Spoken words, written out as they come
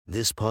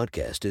This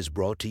podcast is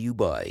brought to you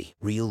by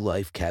Real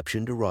Life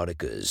Captioned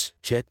Eroticas.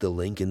 Check the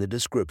link in the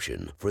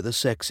description for the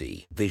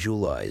sexy,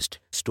 visualized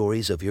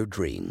stories of your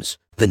dreams.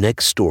 The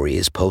next story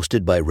is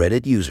posted by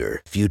Reddit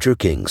user Future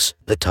Kings.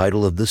 The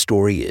title of the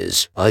story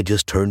is, I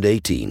just turned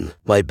 18.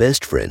 My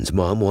best friend's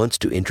mom wants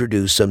to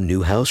introduce some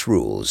new house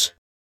rules.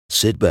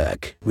 Sit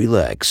back,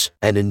 relax,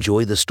 and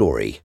enjoy the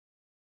story.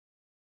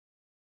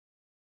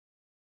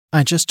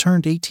 I just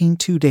turned 18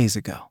 2 days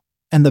ago,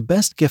 and the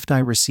best gift I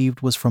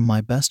received was from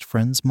my best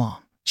friend's mom.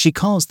 She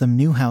calls them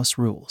new house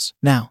rules.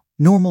 Now,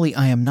 normally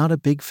I am not a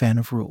big fan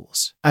of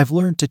rules. I've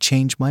learned to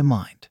change my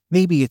mind.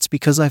 Maybe it's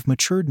because I've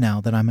matured now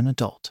that I'm an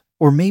adult.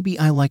 Or maybe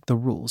I like the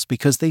rules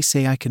because they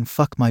say I can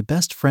fuck my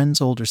best friend's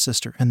older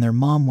sister and their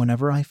mom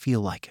whenever I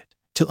feel like it.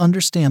 To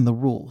understand the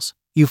rules,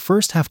 you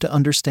first have to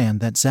understand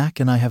that Zach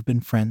and I have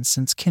been friends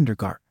since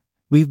kindergarten.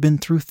 We've been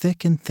through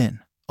thick and thin,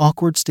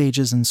 awkward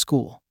stages in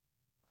school,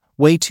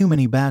 way too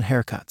many bad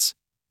haircuts,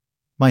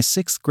 my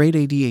 6th grade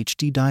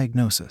ADHD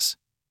diagnosis,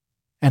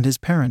 and his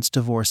parents'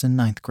 divorce in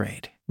 9th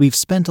grade. We've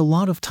spent a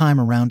lot of time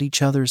around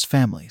each other's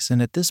families,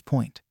 and at this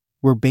point,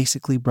 we're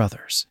basically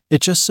brothers.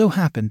 It just so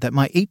happened that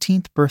my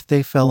 18th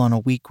birthday fell on a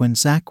week when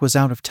Zach was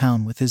out of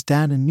town with his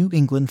dad in New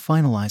England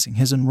finalizing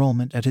his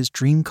enrollment at his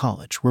dream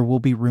college where we'll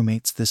be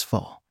roommates this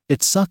fall.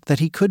 It sucked that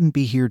he couldn't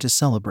be here to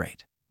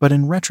celebrate, but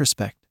in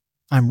retrospect,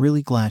 I'm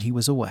really glad he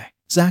was away.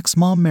 Zach's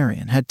mom,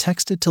 Marion, had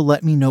texted to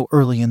let me know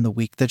early in the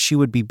week that she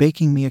would be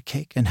baking me a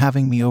cake and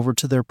having me over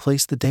to their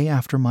place the day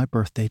after my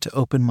birthday to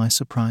open my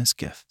surprise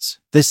gifts.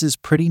 This is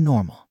pretty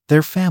normal.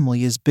 Their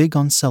family is big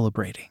on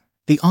celebrating.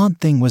 The odd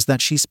thing was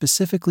that she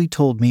specifically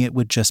told me it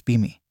would just be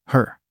me,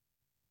 her,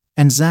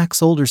 and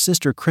Zach's older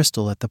sister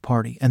Crystal at the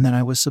party, and that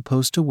I was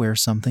supposed to wear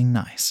something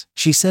nice.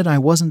 She said I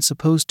wasn't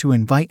supposed to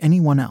invite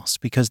anyone else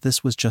because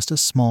this was just a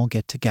small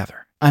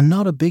get-together. I'm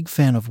not a big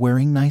fan of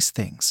wearing nice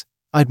things.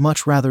 I'd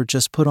much rather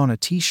just put on a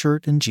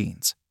t-shirt and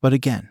jeans. But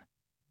again,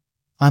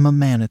 I'm a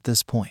man at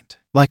this point.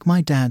 Like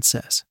my dad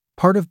says,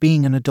 part of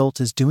being an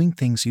adult is doing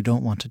things you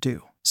don't want to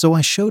do. So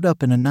I showed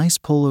up in a nice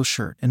polo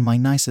shirt and my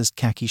nicest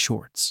khaki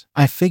shorts.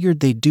 I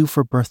figured they'd do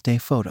for birthday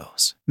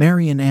photos.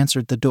 Marion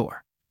answered the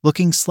door,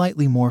 looking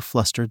slightly more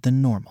flustered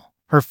than normal.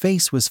 Her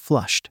face was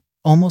flushed,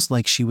 almost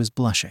like she was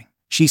blushing.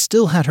 She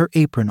still had her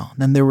apron on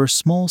and there were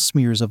small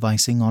smears of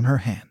icing on her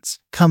hands.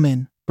 "Come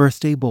in,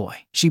 birthday boy,"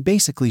 she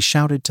basically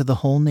shouted to the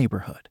whole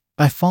neighborhood.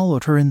 I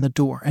followed her in the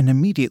door and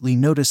immediately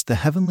noticed the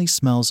heavenly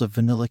smells of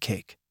vanilla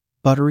cake,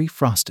 buttery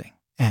frosting,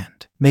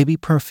 and maybe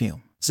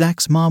perfume.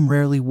 Zach's mom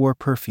rarely wore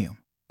perfume,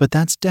 but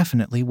that's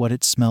definitely what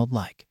it smelled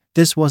like.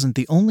 This wasn't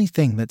the only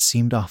thing that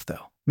seemed off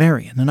though.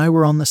 Marion and I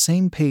were on the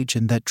same page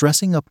in that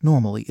dressing up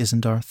normally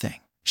isn't our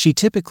thing. She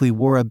typically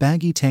wore a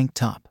baggy tank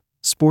top,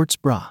 sports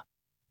bra,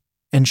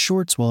 and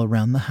shorts while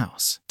around the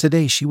house.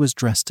 Today she was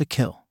dressed to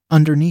kill.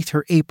 Underneath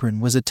her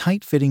apron was a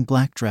tight-fitting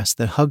black dress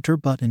that hugged her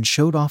butt and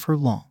showed off her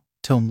long,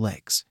 toned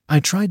legs. I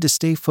tried to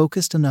stay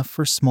focused enough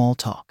for small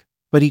talk,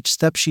 but each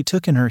step she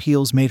took in her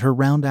heels made her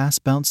round ass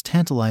bounce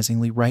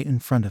tantalizingly right in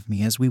front of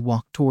me as we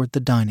walked toward the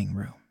dining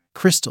room.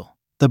 "Crystal,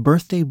 the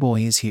birthday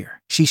boy is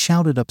here," she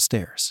shouted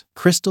upstairs.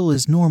 Crystal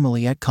is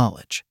normally at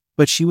college,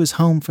 but she was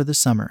home for the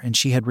summer and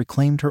she had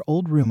reclaimed her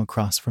old room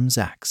across from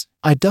Zach's.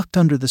 I ducked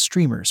under the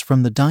streamers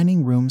from the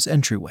dining room's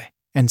entryway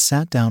and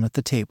sat down at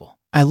the table.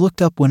 I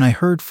looked up when I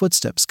heard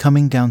footsteps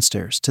coming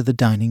downstairs to the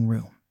dining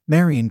room.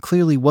 Marion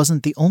clearly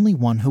wasn't the only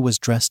one who was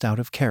dressed out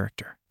of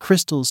character.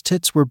 Crystal's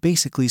tits were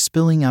basically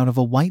spilling out of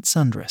a white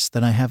sundress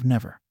that I have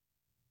never,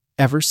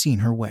 ever seen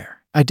her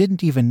wear. I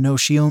didn't even know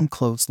she owned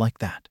clothes like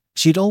that.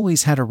 She'd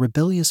always had a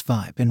rebellious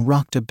vibe and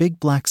rocked a big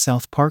black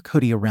South Park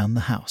hoodie around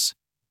the house,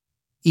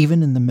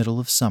 even in the middle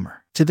of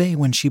summer. Today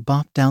when she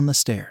bopped down the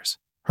stairs,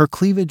 her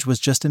cleavage was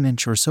just an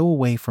inch or so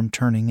away from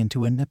turning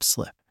into a nip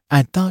slip.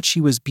 I'd thought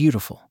she was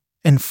beautiful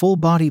and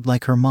full-bodied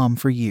like her mom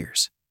for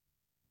years,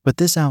 but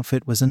this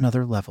outfit was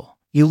another level.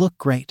 "You look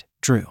great,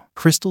 Drew,"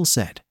 Crystal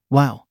said.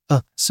 "Wow,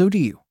 so do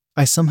you,"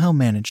 I somehow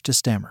managed to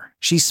stammer.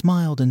 She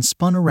smiled and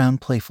spun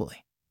around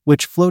playfully,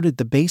 which floated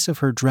the base of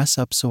her dress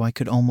up so I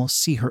could almost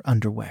see her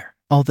underwear.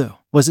 Although,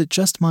 was it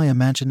just my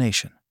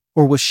imagination,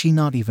 or was she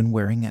not even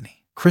wearing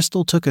any?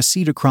 Crystal took a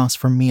seat across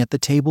from me at the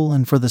table,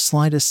 and for the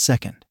slightest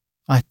second,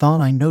 I thought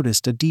I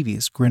noticed a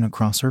devious grin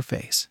across her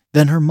face.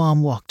 Then her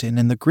mom walked in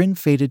and the grin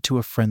faded to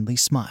a friendly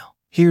smile.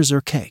 "Here's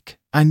her cake.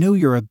 I know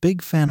you're a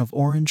big fan of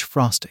orange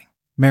frosting,"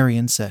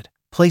 Marion said,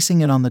 placing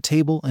it on the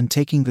table and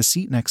taking the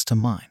seat next to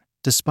mine,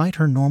 despite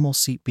her normal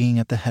seat being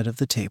at the head of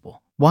the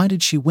table. Why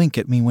did she wink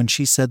at me when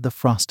she said the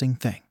frosting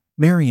thing?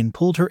 Marion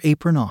pulled her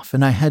apron off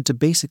and I had to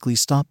basically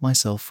stop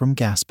myself from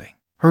gasping.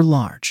 Her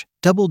large,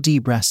 double D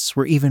breasts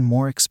were even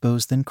more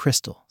exposed than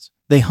Crystal's.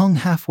 They hung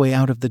halfway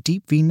out of the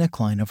deep V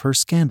neckline of her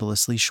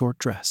scandalously short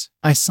dress.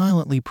 I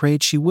silently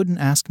prayed she wouldn't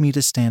ask me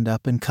to stand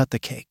up and cut the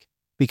cake,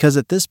 because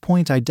at this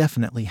point I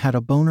definitely had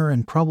a boner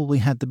and probably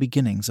had the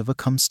beginnings of a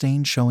cum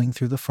stain showing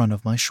through the front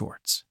of my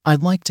shorts.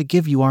 "I'd like to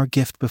give you our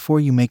gift before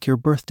you make your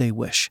birthday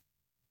wish,"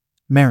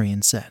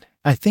 Marion said.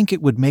 "I think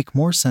it would make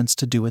more sense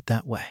to do it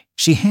that way."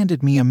 She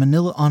handed me a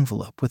manila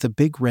envelope with a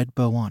big red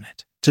bow on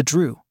it. "To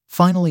Drew,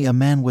 Finally, a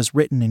man was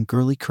written in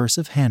girly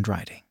cursive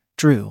handwriting.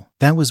 Drew,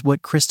 that was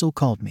what Crystal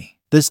called me.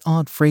 This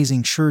odd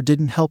phrasing sure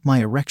didn't help my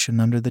erection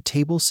under the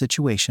table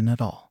situation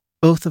at all.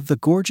 Both of the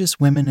gorgeous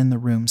women in the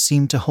room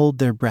seemed to hold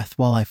their breath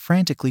while I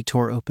frantically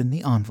tore open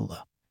the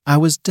envelope. I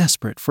was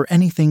desperate for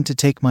anything to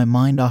take my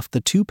mind off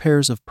the 2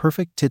 pairs of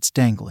perfect tits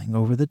dangling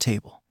over the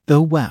table.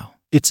 Though wow,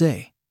 it's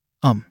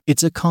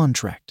a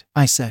contract,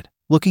 I said,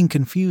 looking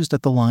confused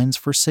at the lines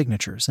for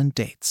signatures and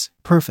dates.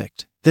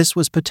 Perfect. This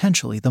was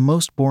potentially the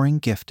most boring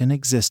gift in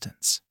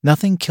existence.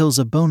 Nothing kills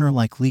a boner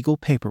like legal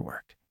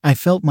paperwork. I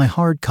felt my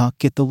hard cock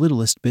get the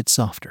littlest bit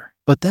softer.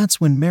 But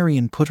that's when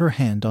Marion put her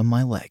hand on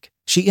my leg.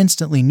 She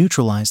instantly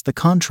neutralized the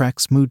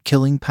contract's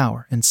mood-killing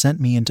power and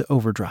sent me into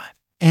overdrive.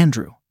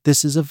 Andrew,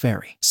 this is a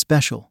very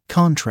special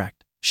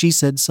contract, she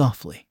said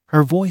softly.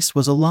 Her voice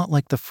was a lot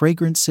like the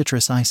fragrant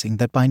citrus icing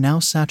that by now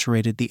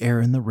saturated the air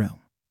in the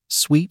room.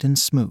 Sweet and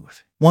smooth.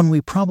 One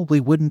we probably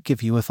wouldn't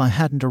give you if I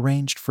hadn't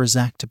arranged for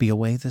Zach to be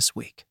away this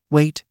week.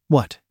 Wait,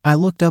 what? I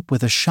looked up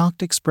with a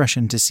shocked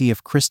expression to see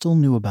if Crystal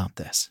knew about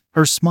this.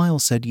 Her smile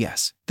said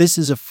yes. This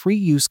is a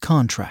free-use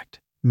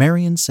contract,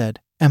 Marion said,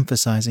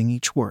 emphasizing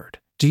each word.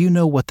 Do you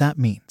know what that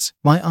means?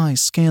 My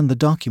eyes scanned the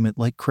document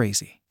like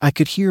crazy. I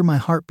could hear my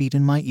heartbeat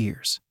in my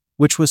ears,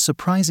 which was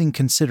surprising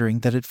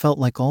considering that it felt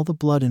like all the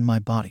blood in my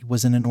body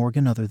was in an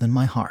organ other than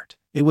my heart.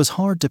 It was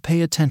hard to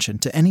pay attention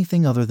to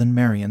anything other than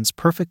Marion's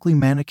perfectly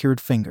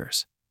manicured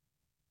fingers,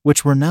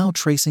 which were now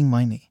tracing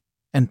my knee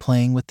and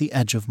playing with the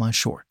edge of my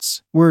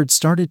shorts. Words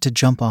started to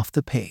jump off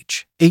the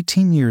page.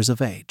 18 years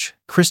of age.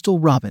 Crystal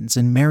Robbins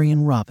and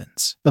Marion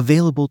Robbins.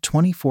 Available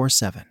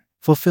 24/7.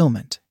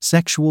 Fulfillment.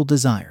 Sexual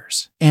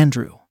desires.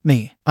 Andrew.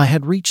 Me. I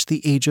had reached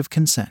the age of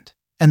consent,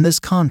 and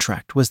this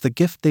contract was the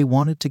gift they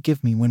wanted to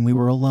give me when we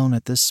were alone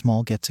at this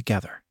small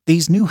get-together.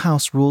 These new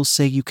house rules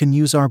say you can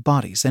use our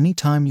bodies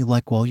anytime you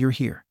like while you're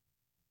here,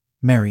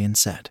 Marion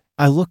said.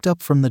 I looked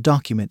up from the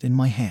document in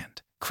my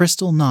hand.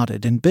 Crystal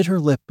nodded and bit her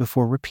lip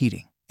before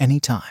repeating,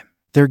 anytime.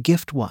 Their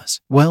gift was,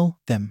 well,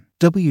 them.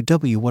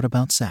 What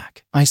about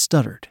Zach? I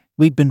stuttered.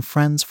 We'd been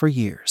friends for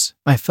years.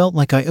 I felt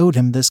like I owed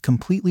him this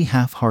completely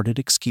half-hearted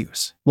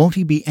excuse. Won't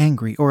he be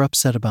angry or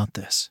upset about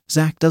this?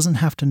 Zach doesn't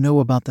have to know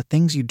about the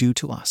things you do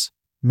to us,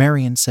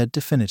 Marion said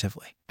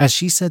definitively. As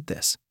she said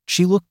this,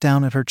 she looked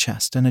down at her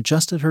chest and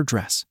adjusted her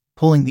dress,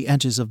 pulling the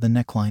edges of the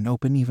neckline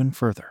open even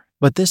further.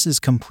 But this is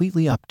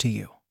completely up to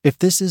you. If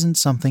this isn't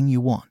something you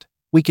want,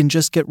 we can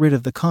just get rid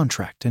of the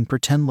contract and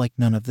pretend like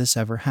none of this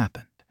ever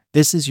happened.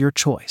 This is your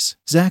choice.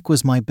 Zach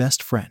was my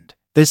best friend.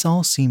 This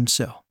all seemed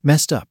so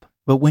messed up.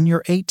 But when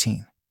you're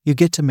 18, you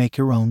get to make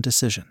your own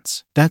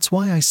decisions. That's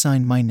why I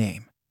signed my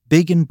name,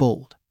 big and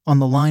bold, on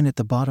the line at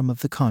the bottom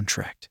of the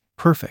contract.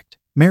 Perfect,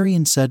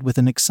 Marion said with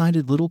an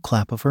excited little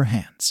clap of her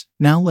hands.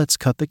 Now let's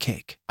cut the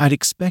cake. I'd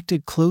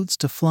expected clothes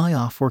to fly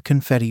off or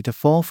confetti to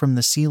fall from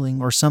the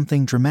ceiling or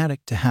something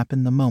dramatic to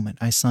happen the moment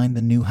I signed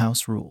the new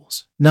house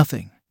rules.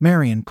 Nothing.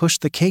 Marion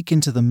pushed the cake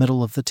into the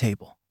middle of the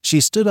table.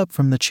 She stood up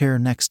from the chair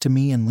next to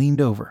me and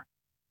leaned over,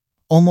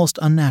 almost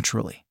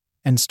unnaturally,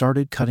 and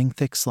started cutting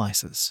thick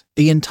slices.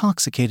 The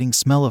intoxicating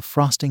smell of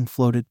frosting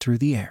floated through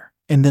the air.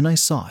 And then I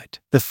saw it.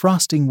 The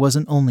frosting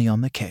wasn't only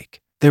on the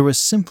cake. There was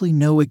simply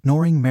no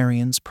ignoring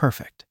Marion's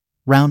perfect,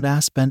 round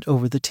ass bent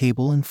over the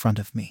table in front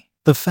of me.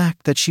 The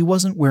fact that she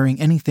wasn't wearing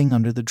anything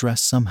under the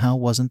dress somehow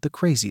wasn't the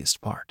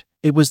craziest part.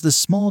 It was the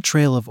small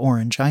trail of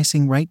orange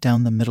icing right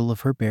down the middle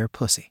of her bare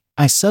pussy.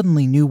 I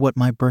suddenly knew what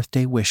my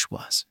birthday wish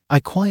was. I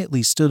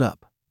quietly stood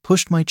up,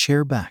 pushed my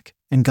chair back,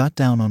 and got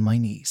down on my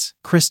knees.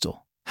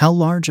 Crystal, how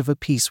large of a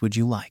piece would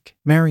you like?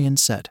 Marion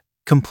said,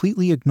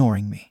 completely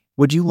ignoring me.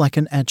 Would you like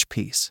an edge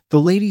piece?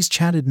 The ladies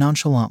chatted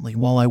nonchalantly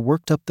while I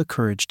worked up the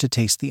courage to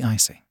taste the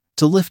icing,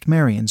 to lift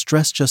Marion's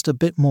dress just a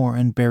bit more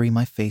and bury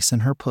my face in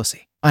her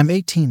pussy. I'm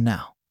 18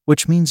 now,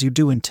 which means you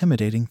do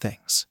intimidating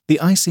things. The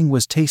icing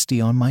was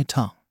tasty on my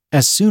tongue.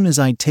 As soon as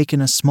I'd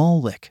taken a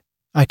small lick,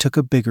 I took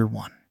a bigger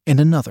one, and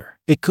another.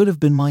 It could have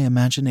been my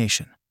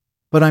imagination,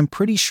 but I'm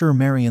pretty sure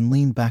Marion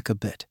leaned back a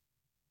bit,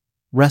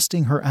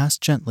 resting her ass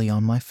gently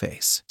on my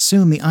face.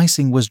 Soon the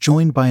icing was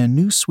joined by a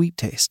new sweet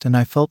taste and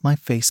I felt my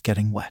face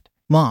getting wet.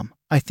 Mom,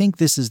 I think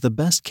this is the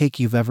best cake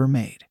you've ever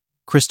made,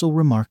 Crystal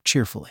remarked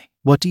cheerfully.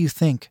 What do you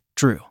think,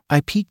 Drew?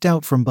 I peeked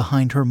out from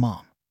behind her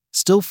mom,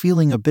 still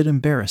feeling a bit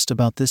embarrassed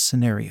about this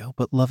scenario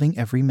but loving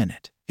every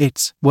minute.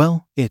 It's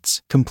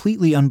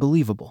completely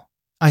unbelievable,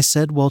 I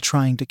said while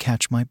trying to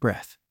catch my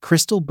breath.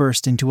 Crystal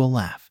burst into a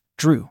laugh.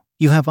 Drew,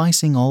 you have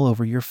icing all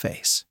over your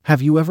face.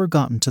 Have you ever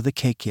gotten to the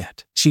cake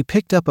yet? She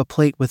picked up a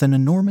plate with an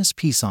enormous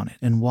piece on it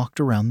and walked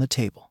around the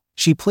table.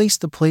 She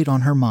placed the plate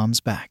on her mom's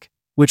back,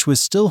 which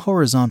was still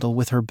horizontal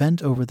with her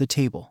bent over the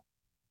table,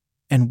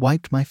 and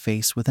wiped my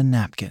face with a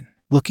napkin.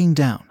 Looking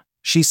down,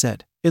 she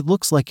said, it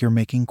looks like you're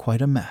making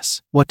quite a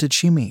mess. What did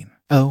she mean?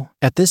 Oh,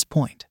 at this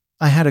point,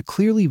 I had a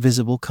clearly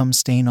visible cum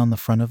stain on the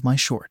front of my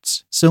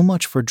shorts. So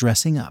much for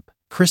dressing up.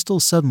 Crystal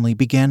suddenly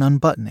began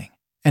unbuttoning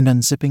and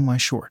unzipping my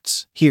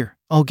shorts. Here,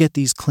 I'll get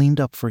these cleaned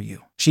up for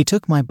you. She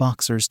took my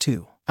boxers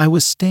too, I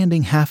was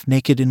standing half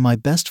naked in my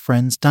best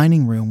friend's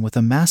dining room with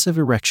a massive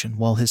erection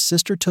while his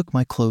sister took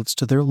my clothes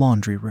to their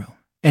laundry room,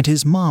 and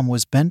his mom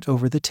was bent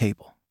over the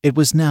table. It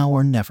was now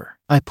or never.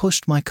 I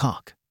pushed my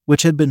cock,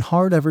 which had been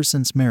hard ever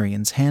since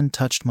Marion's hand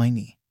touched my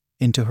knee,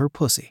 into her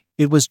pussy.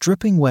 It was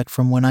dripping wet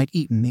from when I'd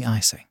eaten the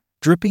icing,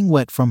 dripping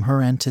wet from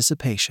her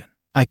anticipation.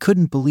 I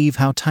couldn't believe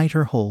how tight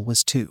her hole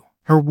was too.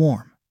 Her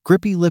warm,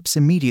 grippy lips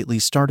immediately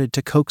started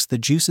to coax the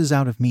juices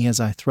out of me as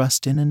I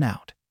thrust in and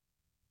out.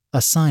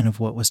 A sign of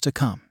what was to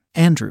come.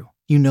 Andrew,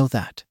 you know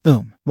that.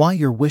 Boom. Why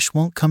your wish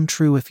won't come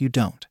true if you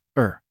don't.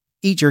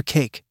 Eat your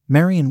cake,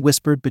 Marion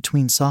whispered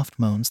between soft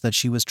moans that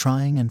she was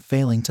trying and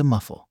failing to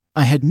muffle.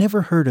 I had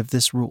never heard of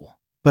this rule,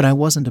 but I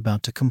wasn't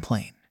about to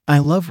complain. I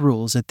love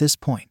rules at this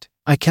point.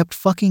 I kept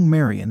fucking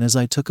Marion as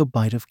I took a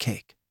bite of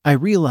cake. I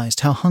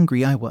realized how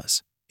hungry I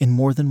was, in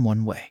more than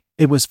one way.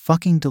 It was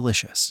fucking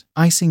delicious.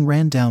 Icing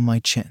ran down my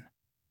chin,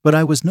 but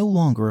I was no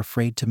longer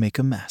afraid to make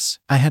a mess.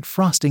 I had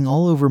frosting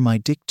all over my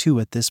dick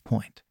too at this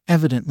point.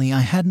 Evidently,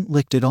 I hadn't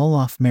licked it all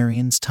off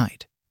Marion's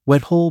tight,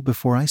 wet hole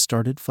before I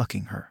started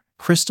fucking her.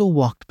 Crystal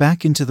walked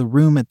back into the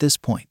room at this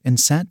point and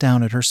sat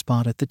down at her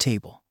spot at the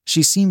table.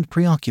 She seemed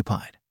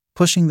preoccupied,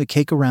 pushing the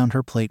cake around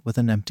her plate with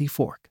an empty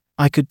fork.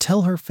 I could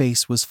tell her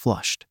face was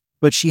flushed,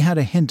 but she had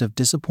a hint of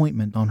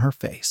disappointment on her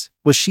face.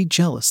 Was she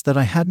jealous that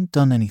I hadn't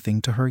done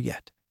anything to her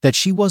yet? That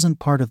she wasn't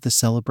part of the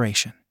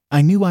celebration?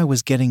 I knew I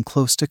was getting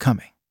close to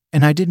coming,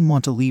 and I didn't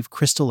want to leave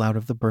Crystal out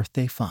of the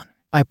birthday fun.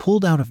 I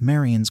pulled out of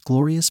Marion's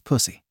glorious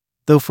pussy,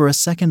 though for a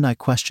second I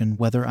questioned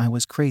whether I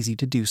was crazy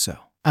to do so.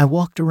 I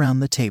walked around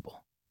the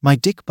table, my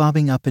dick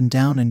bobbing up and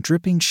down and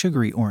dripping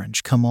sugary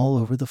orange cum all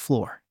over the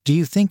floor. Do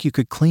you think you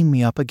could clean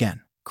me up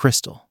again,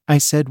 Crystal? I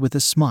said with a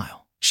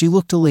smile. She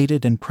looked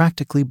elated and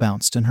practically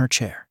bounced in her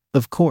chair.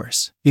 Of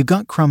course. You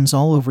got crumbs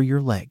all over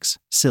your legs,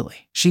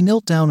 silly. She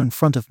knelt down in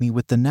front of me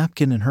with the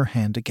napkin in her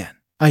hand again.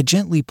 I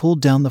gently pulled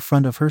down the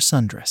front of her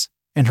sundress,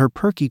 and her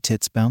perky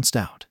tits bounced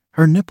out.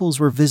 Her nipples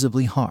were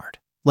visibly hard,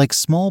 like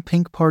small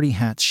pink party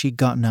hats she'd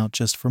gotten out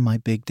just for my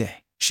big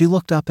day. She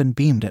looked up and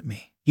beamed at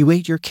me. You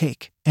ate your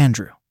cake,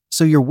 Andrew.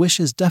 So your wish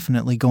is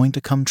definitely going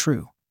to come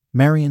true,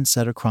 Marion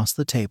said across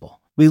the table.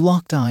 We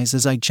locked eyes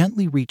as I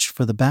gently reached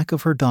for the back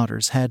of her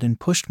daughter's head and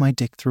pushed my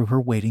dick through her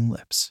waiting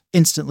lips.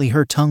 Instantly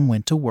her tongue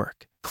went to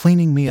work,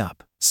 cleaning me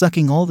up,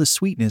 sucking all the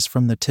sweetness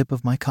from the tip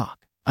of my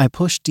cock. I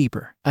pushed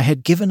deeper. I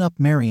had given up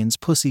Marion's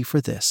pussy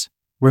for this.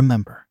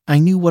 Remember, I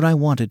knew what I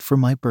wanted for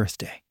my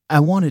birthday. I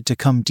wanted to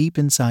come deep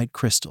inside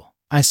Crystal.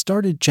 I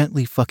started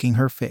gently fucking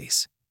her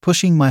face,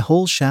 pushing my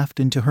whole shaft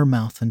into her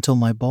mouth until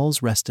my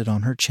balls rested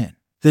on her chin.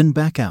 Then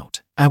back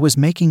out. I was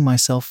making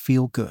myself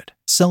feel good,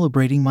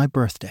 celebrating my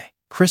birthday.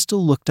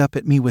 Crystal looked up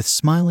at me with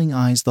smiling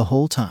eyes the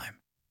whole time,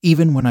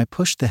 even when I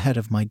pushed the head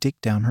of my dick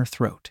down her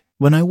throat.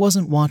 When I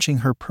wasn't watching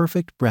her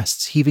perfect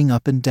breasts heaving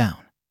up and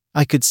down,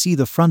 I could see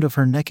the front of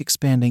her neck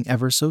expanding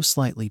ever so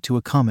slightly to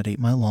accommodate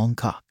my long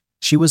cock.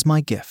 She was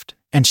my gift,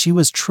 and she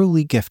was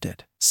truly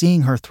gifted.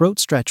 Seeing her throat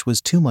stretch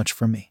was too much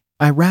for me.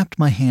 I wrapped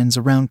my hands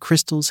around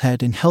Crystal's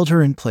head and held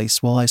her in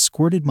place while I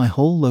squirted my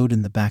whole load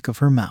in the back of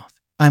her mouth.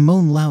 I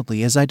moaned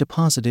loudly as I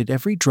deposited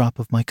every drop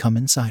of my cum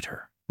inside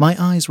her. My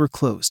eyes were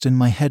closed and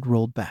my head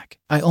rolled back.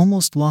 I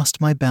almost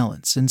lost my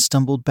balance and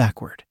stumbled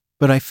backward,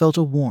 but I felt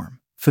a warm,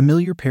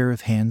 familiar pair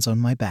of hands on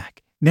my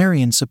back.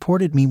 Marion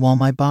supported me while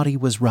my body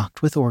was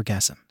rocked with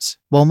orgasms,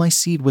 while my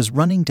seed was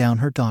running down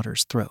her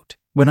daughter's throat.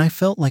 When I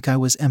felt like I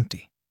was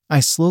empty,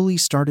 I slowly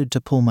started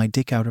to pull my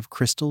dick out of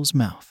Crystal's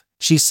mouth.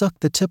 She sucked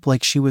the tip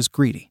like she was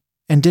greedy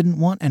and didn't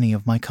want any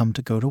of my cum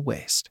to go to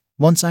waste.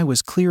 Once I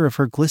was clear of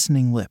her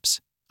glistening lips,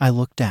 I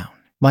looked down.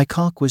 My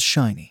cock was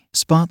shiny,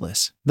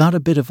 spotless, not a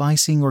bit of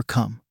icing or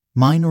cum,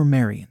 mine or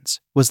Marion's,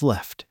 was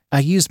left.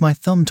 I used my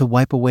thumb to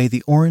wipe away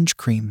the orange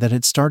cream that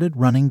had started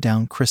running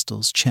down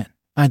Crystal's chin.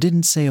 I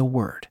didn't say a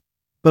word,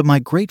 but my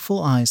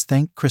grateful eyes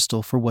thanked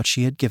Crystal for what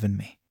she had given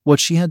me, what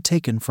she had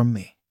taken from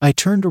me. I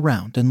turned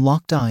around and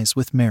locked eyes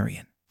with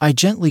Marion. I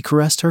gently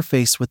caressed her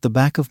face with the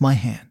back of my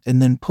hand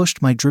and then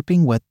pushed my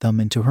dripping wet thumb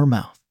into her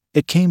mouth.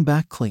 It came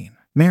back clean.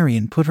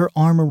 Marion put her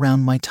arm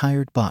around my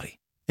tired body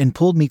and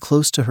pulled me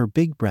close to her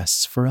big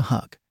breasts for a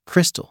hug.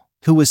 Crystal,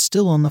 who was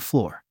still on the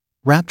floor,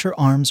 wrapped her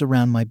arms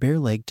around my bare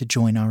leg to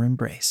join our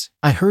embrace.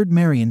 I heard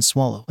Marion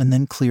swallow and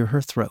then clear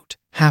her throat.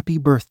 Happy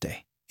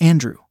birthday,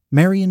 Andrew,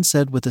 Marion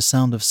said with a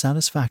sound of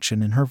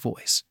satisfaction in her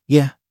voice.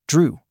 Yeah,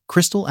 Drew,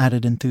 Crystal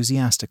added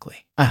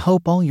enthusiastically. I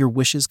hope all your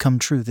wishes come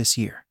true this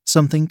year.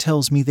 Something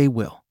tells me they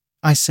will,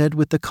 I said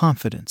with the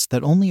confidence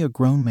that only a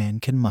grown man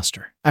can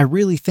muster. I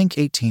really think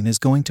 18 is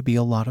going to be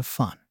a lot of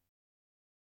fun.